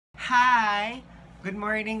Hi! Good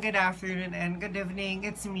morning, good afternoon, and good evening.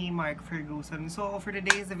 It's me, Ferguson. So, for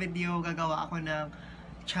today's video, gagawa ako ng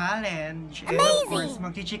challenge. And of course,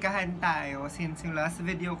 magchichikahan tayo since yung last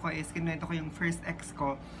video ko is kinuwento ko yung first ex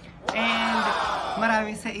ko. And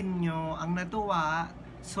marami sa inyo ang natuwa.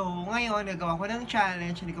 So, ngayon, gagawa ko ng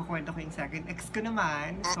challenge. Hindi ko kwento ko yung second ex ko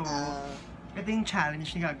naman. So, ito yung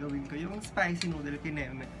challenge na gagawin ko. Yung spicy noodle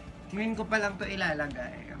kineme. Ngayon ko pa lang to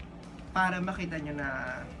ilalagay para makita nyo na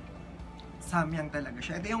samyang talaga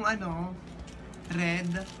siya. Ito yung red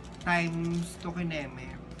times to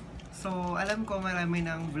kineme. So, alam ko marami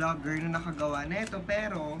ng vlogger na nakagawa na ito,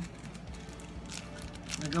 pero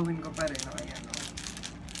nagawin ko pa rin. Ayan,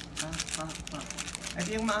 Ito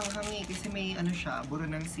yung maanghangi kasi may siya, buro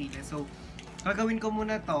ng sili. So, gagawin ko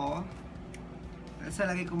muna to. Sa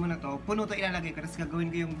lagay ko muna to. Puno to ilalagay ko. Tapos gagawin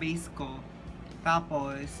ko yung base ko.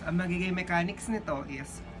 Tapos, ang magiging mechanics nito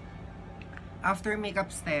is after makeup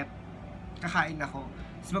step, kakain ako.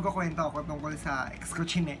 Tapos magkukwento ako tungkol sa ex ko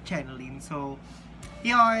Channeline. So,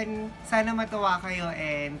 yun. Sana matuwa kayo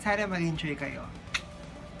and sana mag-enjoy kayo.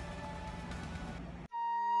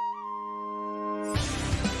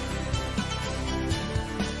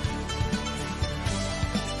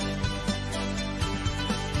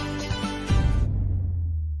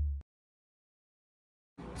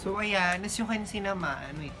 So, ayan. As you can see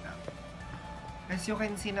naman, wait lang. As you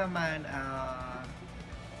can see naman,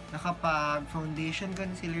 nakapag-foundation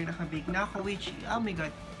concealer, nakabake na ako, which, oh my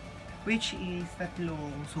god, which is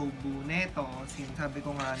tatlong sobu neto. Sinasabi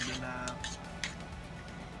ko nga din na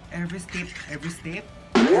every step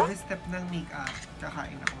ng makeup,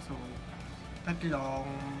 kakain ako. So,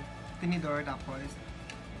 tatlong tinidor, tapos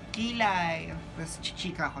kilay, tapos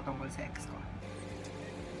chichika ako tungkol sa ex ko.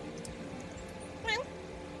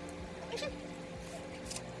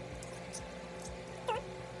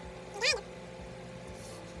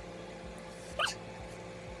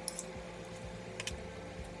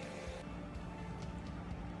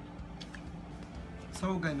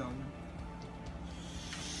 So, ganon.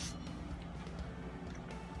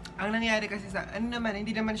 Ang nangyari kasi sa,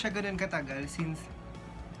 hindi naman siya ganon katagal since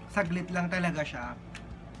saglit lang talaga siya.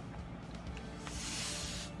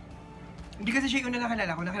 Hindi kasi siya yung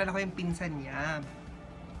nakilala ko. Nakilala ko yung pinsan niya.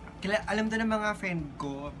 Alam to ng mga friend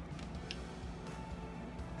ko.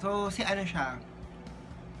 So, si siya.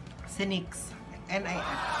 Si Nix.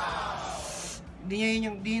 N-I-X. Di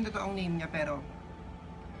yung totoong name niya, pero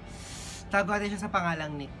tago natin siya sa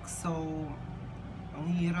pangalang Nick. So, ang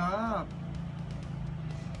hirap.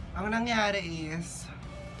 Ang nangyari is,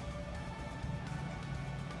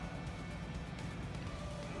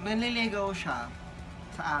 nanliligaw siya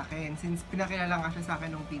sa akin since pinakilala nga siya sa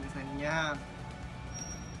akin ng pinsan niya.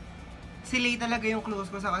 Sila talaga yung close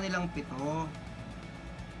ko sa kanilang pito.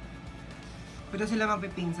 Pito sila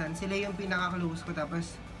magpipinsan. Sila yung pinaka-close ko,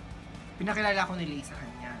 tapos pinakilala ko nila sa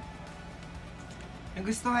kanya.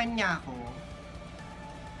 Nagustuhan niya ako.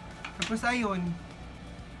 Tapos ayun.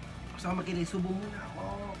 Gusto ko magkilay. Subo muna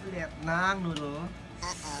ako ulit ng noodle.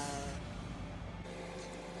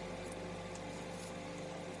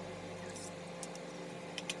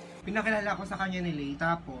 Pinakilala ko sa kanya ni Lay.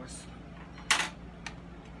 Tapos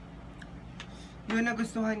yun,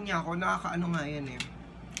 nagustuhan niya ako. Nakakaano nga yan eh.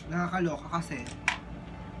 Nakakaloka kasi.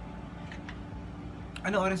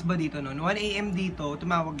 Ano oras ba dito nun? 1 AM dito.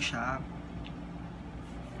 Tumawag siya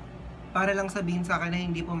para lang sabihin sa akin na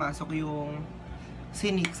hindi pumasok yung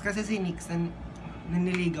si Nix. Kasi si Nix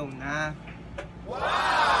naniligaw na. Wow!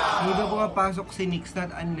 Hindi ba pumapasok si Nix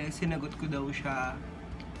not unless sinagot ko daw siya.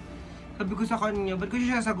 Sabi ko sa kanya, ba't ko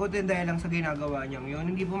siya sasagutin dahil lang sa ginagawa niyang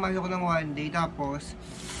yun? Hindi pumasok ng 1 day, tapos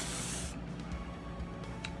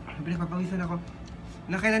papawisan ako.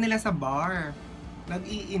 Nakita nila sa bar.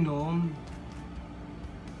 Nag-iinom.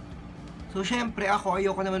 So, syempre ako,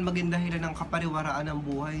 ayoko naman maging dahilan ng kapariwaraan ng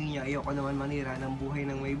buhay niya. Ayoko naman manira ng buhay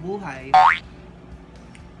ng may buhay.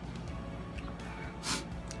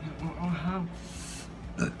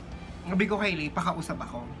 Sabi ko kay Lay, pakausap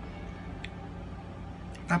ako.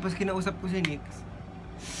 Tapos kinausap ko si Nix.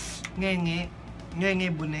 Ngenge,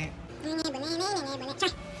 bune.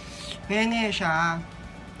 Ngenge siya.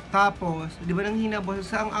 Tapos, di ba nang hinabos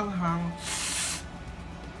sa ang anghang?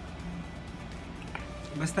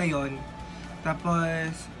 Basta yon.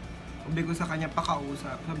 Tapos, sabi ko sa kanya,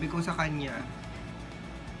 pakausap. Sabi ko sa kanya,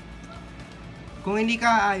 kung hindi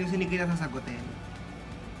ka ayos, hindi kita sasagutin.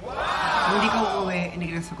 Wow! Kung hindi ka uuwi,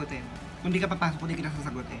 hindi kita sasagutin. Kung hindi ka papasok, hindi kita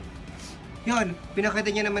sasagutin. Yun,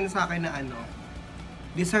 pinakita niya naman sa akin na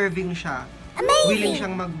deserving siya. Amazing! Willing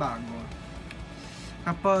siyang magbago.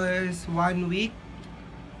 Tapos, 1 week,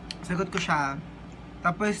 sagot ko siya.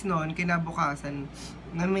 Tapos noon, kinabukasan,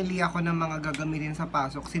 namili ako ng mga gagamitin sa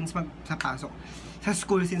pasok, sa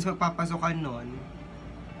school, since magpapasokan nun.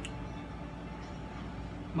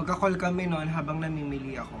 Magka-call kami nun habang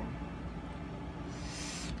namimili ako.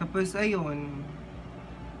 Tapos, ayun,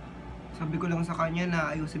 sabi ko lang sa kanya na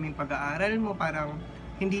ayusin mo yung pag-aaral mo, parang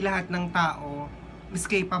hindi lahat ng tao is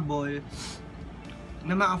capable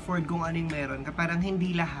na ma-afford kung anong meron. Parang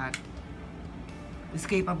hindi lahat is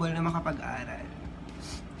capable na makapag-aral.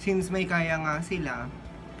 Since may kaya nga sila,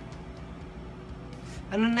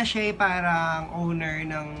 ano na siya, parang owner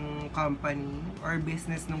ng company or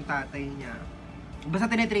business ng tatay niya. Basta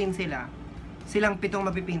tinetrain sila. Silang 7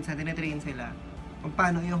 mapipinsan, tinetrain sila kung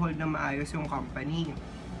paano i-hold na maayos yung company.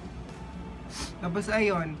 Tapos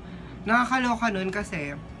ayun, nakakaloka nun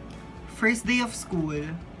kasi first day of school,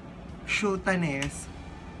 shootanes,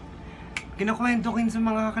 kinukwento ko sa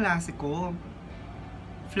mga kaklase ko,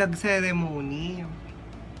 flag ceremony.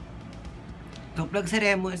 So, flag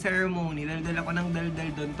ceremony, daldal ako ng daldal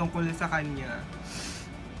doon tungkol sa kanya.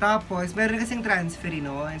 Tapos, meron kasing transfer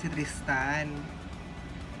noon, si Tristan.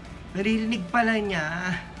 Naririnig pala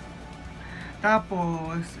niya.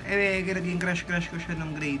 Tapos, naging crush ko siya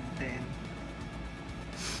nung grade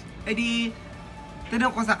 10. Di,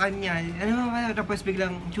 tanong ko sa kanya, ano ba, tapos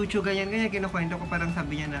biglang chuchu ganyan, kinukwento ko, parang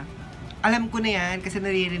sabi niya na, alam ko na yan, kasi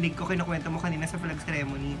naririnig ko, kinukwento mo kanina sa flag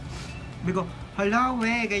ceremony. Sabi ko, hala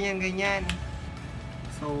we, ganyan.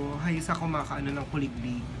 So, hayos ako makaano ng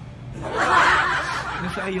kuliglig.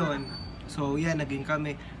 So, ayun. So, yan, naging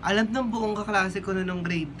kami. Alam ng buong kaklase ko nung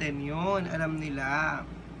grade 10 yun. Alam nila.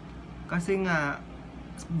 Kasi nga,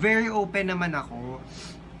 very open naman ako.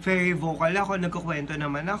 Very vocal ako, nagkukwento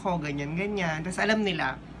naman ako, ganyan. Tapos alam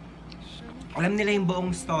nila yung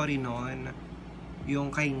buong story nun.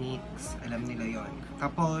 Yung kay Nix, alam nila yon.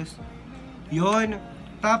 Tapos,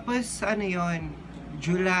 ano yon,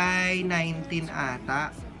 July 19 ata.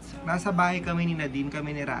 Nasa bahay kami ni Nadine,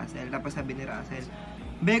 kami ni Russell. Tapos sabi ni Russell,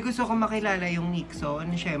 gusto ko makilala yung Nixon.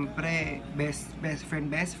 Siyempre, best friend.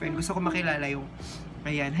 Gusto ko makilala yung,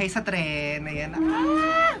 ayan, hi sa tren, ayan.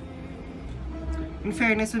 In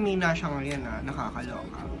fairness, umina siya ngayon,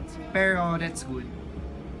 nakakaloka. Pero, that's good.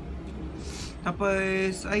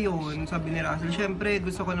 Tapos, ayun, sabi ni Russell, siyempre,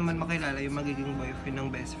 gusto ko naman makilala yung magiging boyfriend ng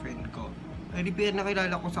best friend ko. Ay, di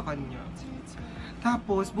nakilala ko sa kanya.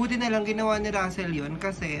 Tapos, buti na lang ginawa ni Russell yun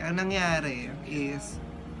kasi ang nangyari is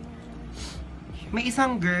may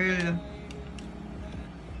isang girl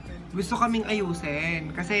gusto kaming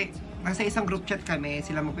ayusin kasi nasa isang group chat kami,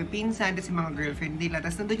 sila magpipinsan, tapos yung mga girlfriend nila,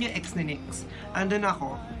 tapos nandun yung ex ni Nix, andun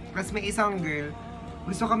ako, tapos may isang girl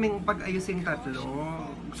gusto kaming pag-ayusin 3.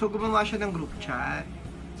 So, gumawa siya ng group chat,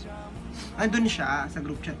 andun siya sa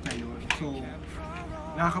group chat na yun. So,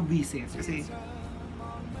 nakakabwisit kasi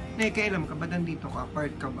kailan ka ba nandito ka?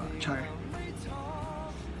 Part ka ba? Char.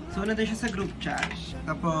 So, nandun siya sa group chat.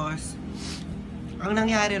 Tapos, ang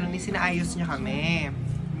nangyari nun, sinaayos niya kami.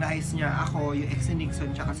 Naayos niya ako, yung ex ni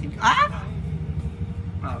Nixon, tsaka si... yung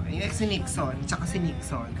ex ni Nixon, tsaka si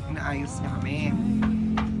Nixon. Naayos niya kami.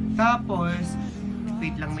 Tapos,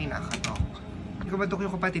 wait lang, may nakatok. Kumatok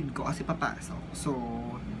yung kapatid ko kasi papasok. So,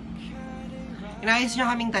 inaayos niya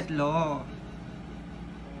kaming 3.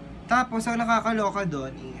 Tapos, ang nakakaloka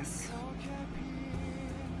doon is,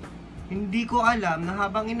 hindi ko alam na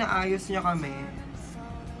habang inaayos niya kami,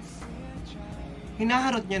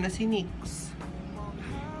 hinaharot niya na si Nix.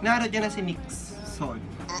 Hinaharot niya na si Nixon.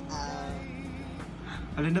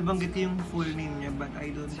 Alam, nabanggit yung full name niya, but I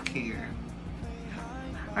don't care.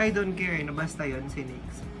 I don't care, na basta yun si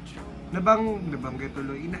Nix. Nabanggit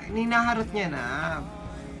tuloy. Hinaharot niya na.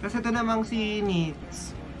 Tapos ito namang si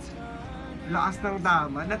Nix, lakas ng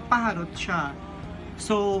tama, nagpaharot siya.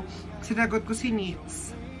 So, sinagot ko si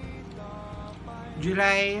Nix.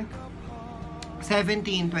 July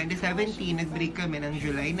 17, 2017, nag-break kami ng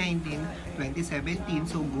July 19, 2017.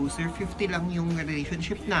 So, go surf 50 lang yung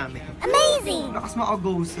relationship namin. Amazing! Lakas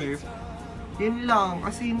go surf. Yun lang,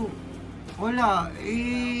 kasi wala,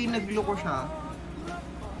 nagloko siya.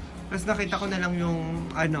 Tapos nakita ko na lang yung,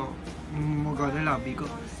 labi ko.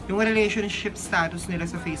 Yung relationship status nila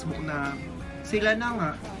sa Facebook na sila na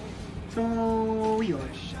nga. So, yun.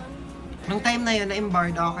 Nung time na yun,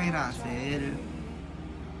 na-embarred ako kay Russell.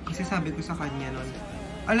 Kasi sabi ko sa kanya nun,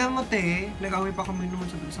 alam mo te, nag-away pa kami naman,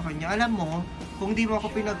 sabi ko sa kanya, alam mo, kung di mo ako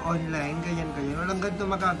pinag-online, ganyan, walang ganito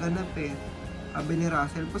magaganap eh. Sabi ni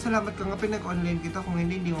Russell, pasalamat ka nga pinag-online kita, kung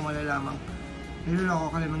hindi mo malalaman. Niloloko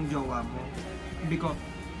ka lang ng jowa mo.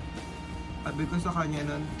 Sabi ko sa kanya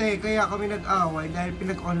nun, te, kaya kami nag-away dahil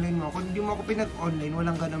pinag-online mo. Kung hindi mo ako pinag-online,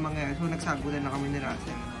 walang ganun mangyayari. So, nagsagutan na kami ni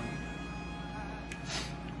Russell.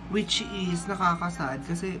 Which is, nakakasad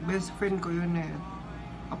kasi best friend ko yun eh.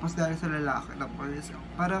 Tapos dahil sa lalaki, tapos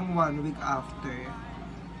parang 1 week after,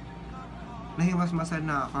 nahimasmasan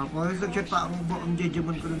na ako. Tapos nag-chat pa ang buong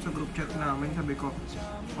jejemon ko dun sa group chat namin. Sabi ko,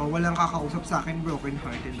 oh, walang kakausap sa akin, broken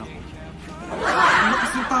hearted ako. Ano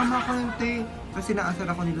kasi tama ko yun, te. Kasi naasar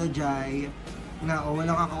ako nila Jai, na oh,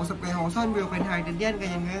 walang kakausap kayo ako, saan broken hearted yan,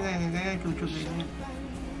 ganyan, chuchu, ganyan.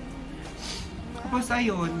 Tapos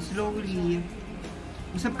ayun, slowly,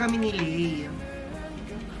 usap kami ni Lay.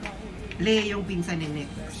 Lay yung pinsan ni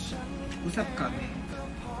Nick. Usap kami.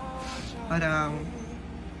 Parang,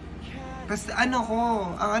 kasi ang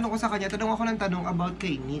ano ko sa kanya, tanong ako ng tanong about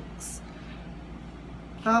kay Nix.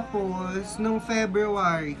 Tapos, nung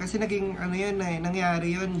February, kasi naging, ano yun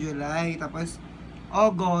nangyari yun, July. Tapos,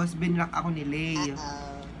 August, binlock ako ni Lay.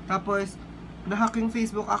 Tapos, nahack yung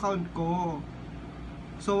Facebook account ko.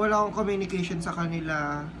 So, wala akong communication sa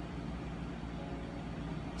kanila.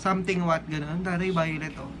 Something what, gano'n. Taray,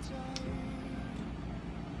 violet, oh.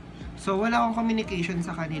 So, wala akong communication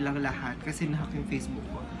sa kanilang lahat kasi nahack yung Facebook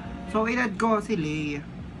ko. So, inad ko si Lay.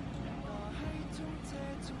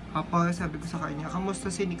 Tapos, sabi ko sa kanya,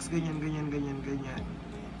 kamusta si Nix, ganyan.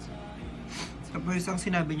 Tapos, ang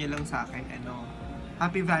sinabi niya lang sa akin,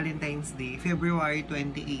 Happy Valentine's Day, February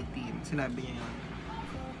 2018. Sinabi niya yun.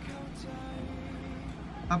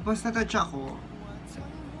 Tapos natouch ako.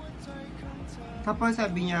 Tapos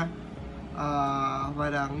sabi niya,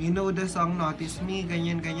 parang, you know the song Notice Me,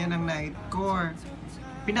 ganyan ng Nightcore.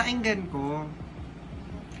 Pinakinggan ko.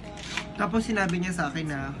 Tapos sinabi niya sa akin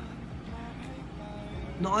na,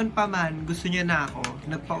 noon pa man, gusto niya na ako,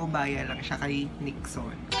 nagpaubaya lang siya kay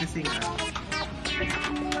Nixon. Kasi nga,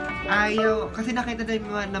 ayaw, kasi nakita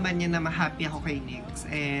naman niya na ma-happy ako kay Nix.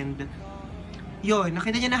 And, yun,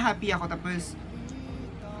 nakita niya na happy ako, tapos,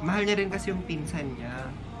 mahal niya rin kasi yung pinsan niya.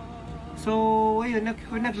 So, ayun,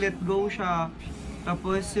 nag-let go siya.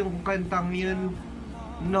 Tapos, yung kantang yun,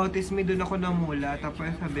 Notice Me, dun ako namula.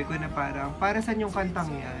 Tapos, sabi ko na parang, para saan yung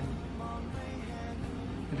kantang yan?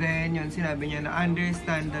 Then, yun, sinabi niya na,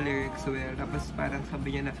 understand the lyrics well. Tapos, parang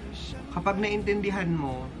sabi niya na, kapag naintindihan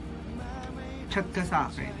mo, chat ka sa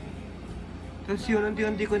akin. Tapos, yun,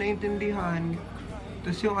 unti-unti ko naintindihan.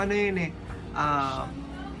 Tapos, yung ano yun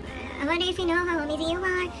I wonder if you know how amazing you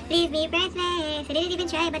are. Leave me breathless. I didn't even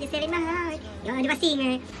try, but it's still in my heart. You're the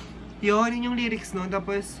singer. Yun yung lyrics nun.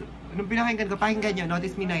 Tapos, nung pinakinggan ko, pakinggan nyo,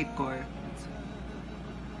 Notice Me Nightcore.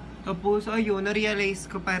 Tapos, ayun, na-realize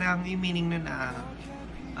ko parang yung meaning nun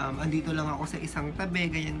andito lang ako sa isang tabi,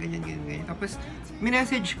 ganyan. Tapos,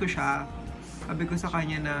 minessage ko siya. Sabi ko sa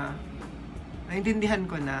kanya na, naintindihan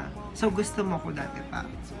ko na, so gusto mo ko dati pa.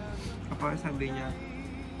 Tapos, sabi niya,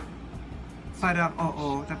 parang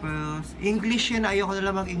oo. Tapos, English yun. Ayoko na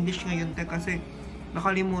lang mag-English ngayon, kasi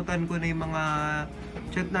nakalimutan ko na yung mga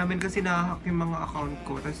chat namin kasi nahahack yung mga account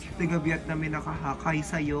ko. Tapos, tiga-Viet namin nakahack. Hay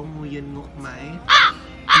sa'yo, nguyen ngukmay.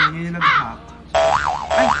 Yun yung nag-hack.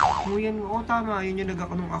 Ay, nguyen nguk. Tama. Yun yung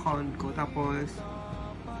nag-hack ng account ko. Tapos,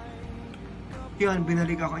 yun,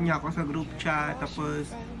 binalik niya ako sa group chat.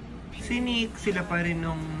 Tapos, si Nick, sila pa rin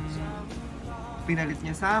nung pinalit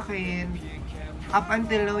niya sa akin. Up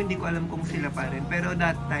until now, hindi ko alam kung sila pa rin. Pero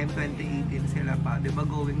that time, 2018 sila pa. Diba,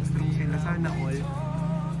 going strong sila. Sana all.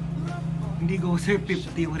 Hindi go sir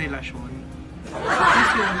 50 yung relasyon.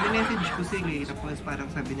 Tapos yun, minessage ko sila. Tapos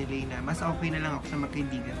parang sabi ni Lena, mas okay na lang ako sa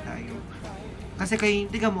magkaibigan tayo. Kasi kayo,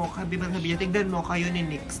 tiga mo, sabi niya, tignan mo, kayo ni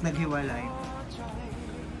Nix, naghiwalay.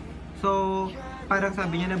 So, parang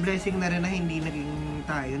sabi niya na blessing na rin na hindi naging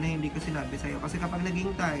tayo, na hindi ko sinabi sa'yo. Kasi kapag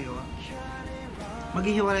naging tayo,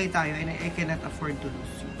 maghihiwalay tayo and I cannot afford to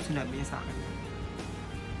lose you. Sinabi niya sa akin.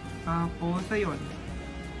 Tapos, ayun.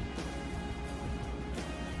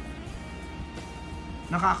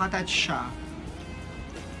 Nakaka-touch siya.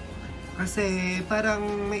 Kasi, parang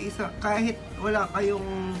may isa, kahit wala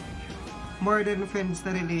kayong more than friends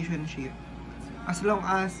na relationship, as long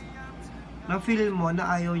as na-feel mo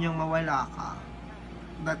na ayaw niyang mawala ka,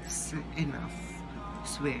 that's enough.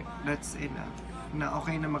 Swear, that's enough. Na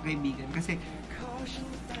okay na makaibigan. Kasi,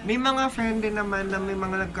 may mga friend din naman na may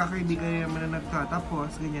mga nagkakaibigan naman na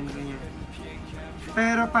nagtatapos, ganyan.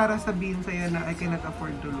 Pero para sabihin sa'yo na I cannot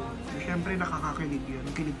afford to lose, syempre nakakakilig yun,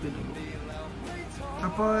 kilig to lose.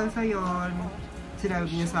 Tapos, ayun, sinabi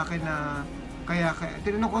niya sa akin na,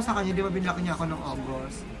 tinanong ko sa kanya, di ba binlock niya ako noong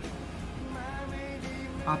August?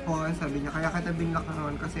 Tapos, sabi niya, kaya kita binlock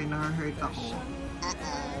noon kasi na-hurt ako.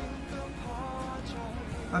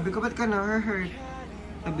 Sabi ko, ba't ka na-hurt?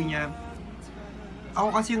 Sabi niya, ako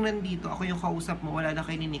kasi yung nandito, ako yung kausap mo, wala na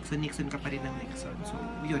kayo ni Nixon ka pa rin ng Nixon. So,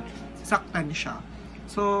 yun, saktan siya.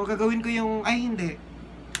 So, gagawin ko yung, ay hindi,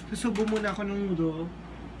 susubo muna ako ng noodle.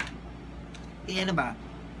 Ano ba?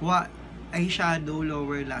 eyeshadow,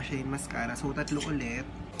 lower lash line, mascara. So, 3 ulit.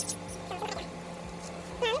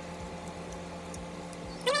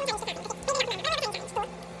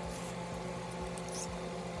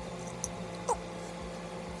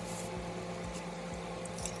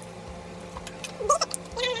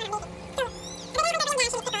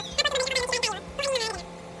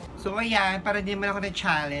 So, ayan, para di naman ako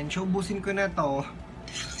na-challenge, ubusin ko na to.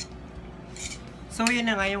 So, yun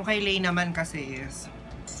na nga, yung kay Lay naman kasi is,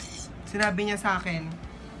 sinabi niya sa akin,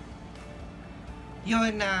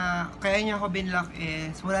 yun na, kaya niya ako binlock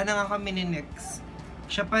is, wala na nga kami ni Nix.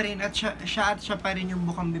 Siya pa rin, at siya pa rin yung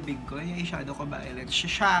bukang bibig ko. Yung eyeshadow ko violet.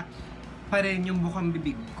 Siya pa rin yung bukang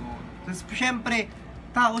bibig ko. Tapos, syempre,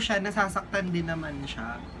 tao siya, nasasaktan din naman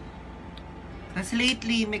siya. Tapos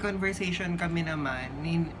lately, may conversation kami naman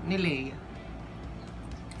ni Lay.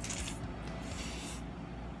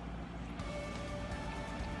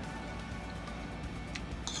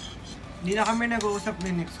 Hindi na kami nag-uusap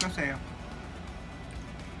ni Nix kasi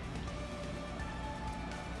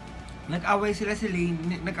nag-away sila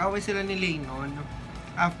ni Lay noon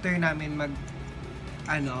after namin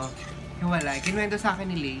hiwalay. Kinuwento sa akin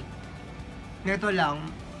ni Lay. Neto lang,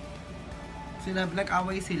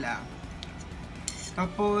 nag-away sila.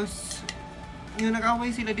 Tapos, yung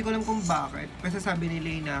nag-away sila, di ko alam kung bakit. Kasi sabi ni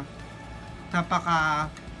Lay na napaka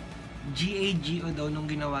GAGO daw nung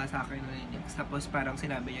ginawa sa akin ng Nix. Tapos parang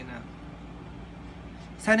sinabi niya na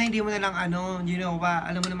sana hindi mo na lang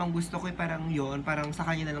alam mo namang gusto ko parang yon, parang sa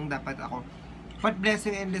kanya na lang dapat ako. What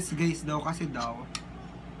blessing and disgrace daw kasi daw.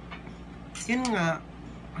 Yun nga,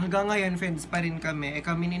 hanggang ngayon friends pa rin kami.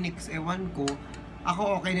 Kami ni Nix, ewan ko.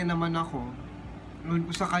 Ako okay na naman ako. Ewan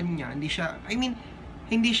ko sa kanya,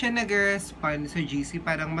 hindi siya nag-respond sa GC.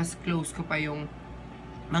 Parang mas close ko pa yung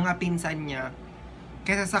mga pinsan niya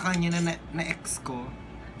kaysa sa kanya na ex ko.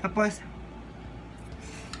 Tapos,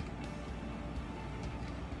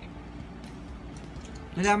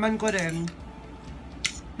 nalaman ko rin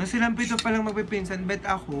na silang 7 pa lang magpipinsan, bet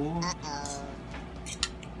ako.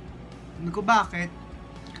 Hindi ko bakit.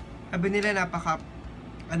 Sabi nila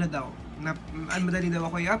madali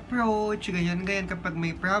daw ako i-approach, ganyan kapag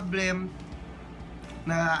may problem.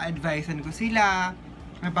 Na-advisean ko sila,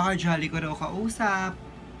 napaka-jolly ko raw kausap,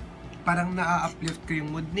 parang na-uplift ko yung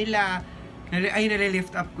mood nila,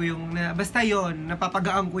 nalilift up ko yung, basta yon,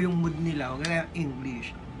 napapagaan ko yung mood nila, kaya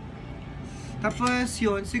English. Tapos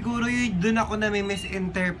yun, siguro doon ako na may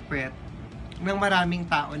misinterpret ng maraming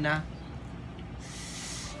tao na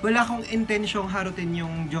wala akong intensyong harutin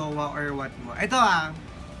yung jowa or what mo. Ito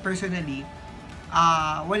personally,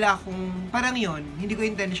 wala akong, parang yon, hindi ko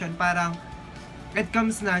intention, parang it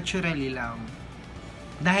comes naturally lang.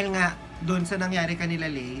 Dahil nga, doon sa nangyari kanila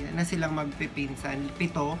Lay, na silang magpipinsan,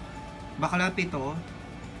 7, bakla 7.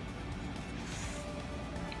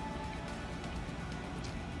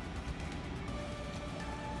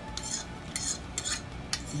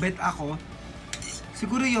 Bet ako,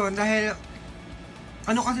 siguro yon dahil,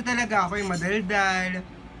 kasi talaga ako yung madaldal,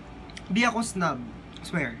 di ako snob,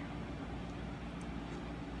 swear.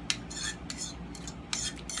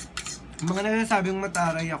 Mga nagsasabing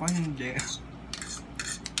mataray ako, hindi.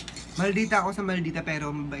 Maldita ako sa maldita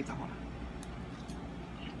pero mabait ako.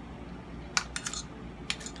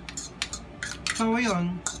 So,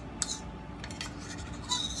 yun.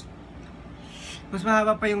 Mas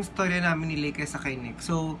mahaba pa yung story namin ni Lay kaysa kay Nick.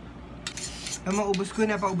 So, paubos ko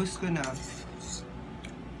na.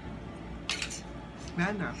 Wala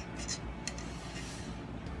na.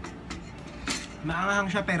 Maanghang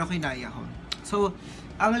siya pero kinaya ko. So,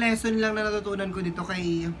 ang lesson lang na natutunan ko dito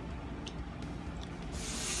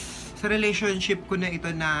sa relationship ko na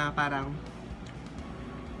ito na parang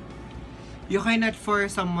you cannot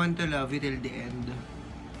force someone to love you till the end.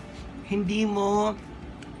 Hindi mo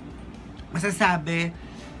masasabi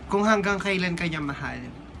kung hanggang kailan ka niya mahal.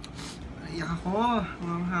 Iyak ako.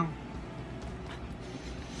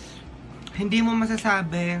 Hindi mo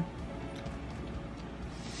masasabi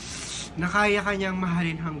na kaya ka niyang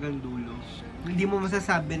mahalin hanggang dulo. Hindi mo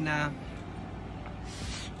masasabi na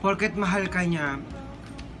porket mahal ka niya,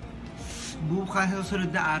 bukas sa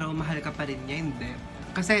susunod na araw mahal ka pa rin niya. Hindi.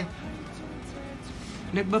 Kasi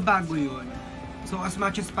nagbabago yun. So as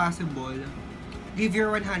much as possible, give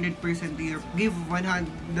your 100% to your,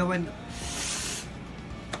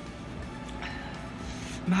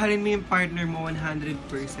 mahalin mo yung partner mo 100%.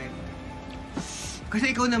 Kasi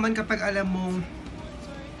ikaw naman kapag alam mong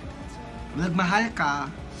nagmahal ka,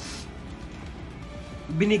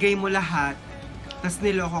 binigay mo lahat, tas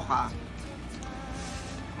niloko ka,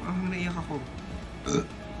 naiyak ako.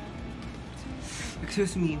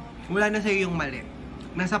 Excuse me, wala na sa'yo yung mali.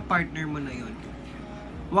 Nasa partner mo na yun.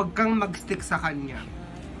 Huwag kang mag-stick sa kanya.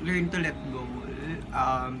 Learn to let go.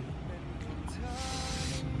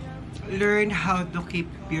 Learn how to keep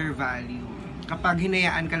your value. Kapag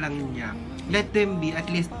hinayaan ka lang niya, let them be, at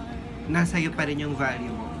least nasa iyo pa rin yung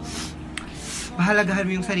value mo. Pahalagahan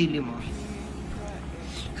mo yung sarili mo.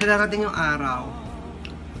 Kasi darating yung araw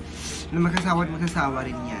na magkasawa at magkasawa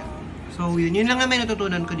rin yan. So yun lang naman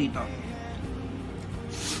natutunan ko dito.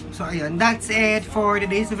 So ayun, that's it for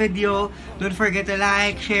today's video. Don't forget to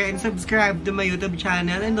like, share, and subscribe to my YouTube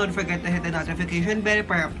channel. And don't forget to hit the notification bell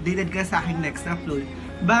para updated ka sa aking next upload.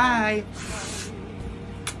 Bye!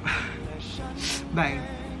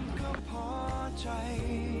 Bye!